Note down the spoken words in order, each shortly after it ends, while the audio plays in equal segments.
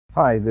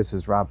Hi, this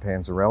is Rob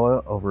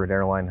Panzarella over at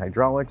Airline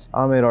Hydraulics.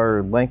 I'm at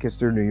our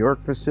Lancaster, New York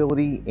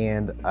facility,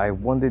 and I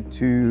wanted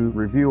to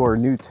review our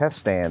new test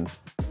stand.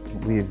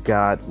 We've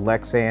got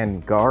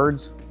Lexan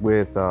guards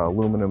with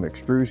aluminum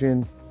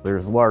extrusion.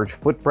 There's a large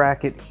foot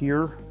bracket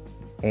here,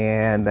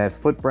 and that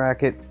foot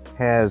bracket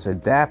has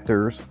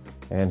adapters,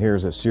 and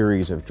here's a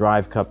series of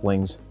drive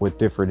couplings with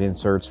different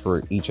inserts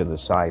for each of the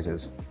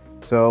sizes.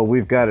 So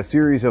we've got a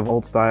series of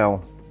old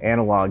style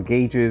analog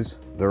gauges.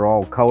 They're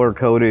all color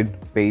coded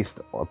based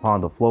upon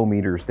the flow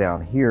meters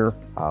down here.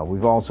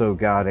 We've also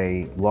got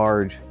a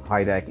large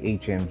Hydac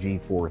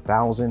HMG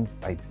 4000.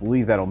 I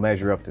believe that'll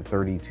measure up to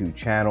 32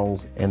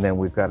 channels. And then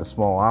we've got a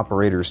small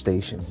operator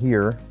station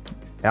here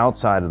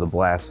outside of the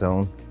blast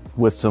zone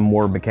with some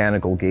more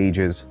mechanical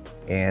gauges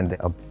and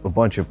a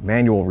bunch of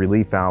manual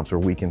relief valves where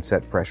we can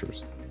set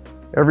pressures.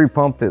 Every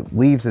pump that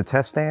leaves the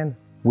test stand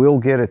will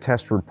get a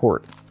test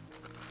report.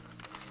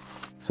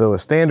 So a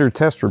standard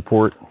test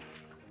report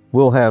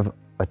will have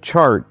a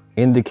chart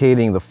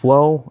indicating the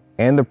flow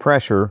and the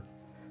pressure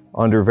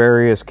under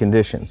various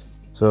conditions.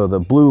 So the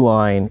blue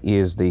line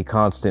is the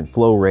constant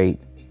flow rate.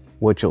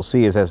 What you'll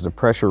see is as the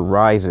pressure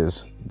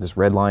rises, this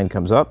red line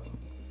comes up,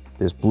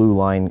 this blue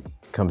line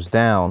comes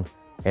down,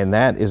 and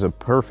that is a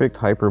perfect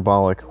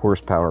hyperbolic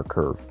horsepower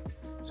curve.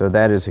 So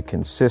that is a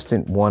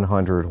consistent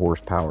 100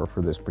 horsepower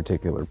for this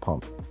particular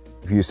pump.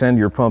 If you send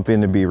your pump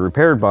in to be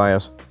repaired by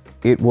us,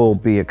 it will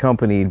be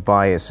accompanied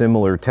by a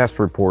similar test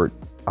report.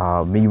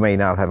 You may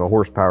not have a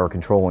horsepower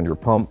control on your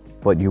pump,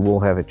 but you will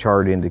have a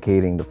chart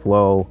indicating the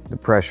flow, the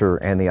pressure,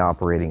 and the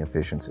operating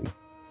efficiency.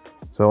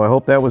 So I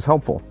hope that was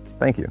helpful.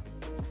 Thank you.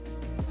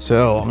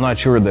 So I'm not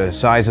sure the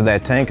size of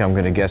that tank. I'm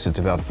going to guess it's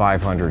about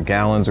 500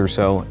 gallons or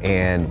so.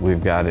 And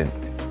we've got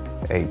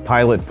a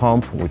pilot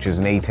pump, which is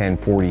an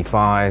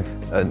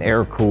A1045, an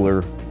air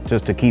cooler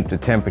just to keep the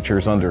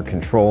temperatures under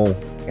control,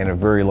 and a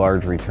very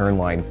large return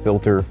line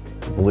filter.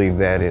 I believe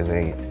that is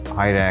a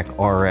Hydac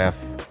RF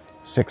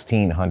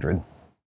 1600.